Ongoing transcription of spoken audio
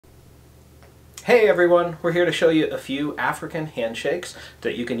Hey everyone, we're here to show you a few African handshakes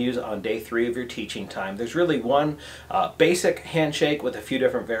that you can use on day 3 of your teaching time. There's really one basic handshake with a few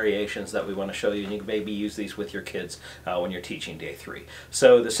different variations that we want to show you, and you can maybe use these with your kids when you're teaching day 3.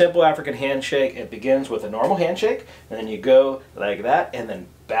 So the simple African handshake, it begins with a normal handshake, and then you go like that, and then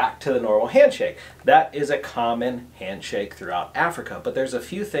back to the normal handshake. That is a common handshake throughout Africa, but there's a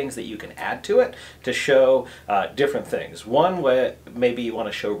few things that you can add to it to show different things. One way, maybe you want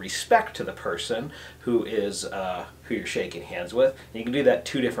to show respect to the person who you're shaking hands with. And you can do that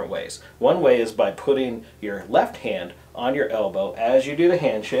 2 different ways. One way is by putting your left hand on your elbow as you do the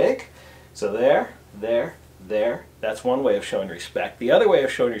handshake. So there. That's one way of showing respect. The other way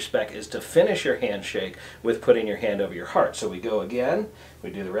of showing respect is to finish your handshake with putting your hand over your heart. So we go again, we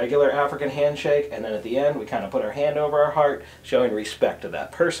do the regular African handshake, and then at the end we kind of put our hand over our heart, showing respect to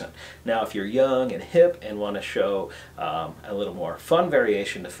that person. Now if you're young and hip and want to show a little more fun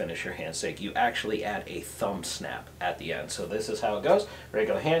variation to finish your handshake, you actually add a thumb snap at the end. So this is how it goes.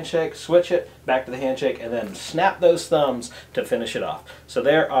 Regular handshake, switch it, back to the handshake, and then snap those thumbs to finish it off. So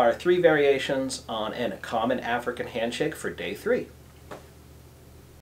there are 3 variations on a common African handshake for day 3.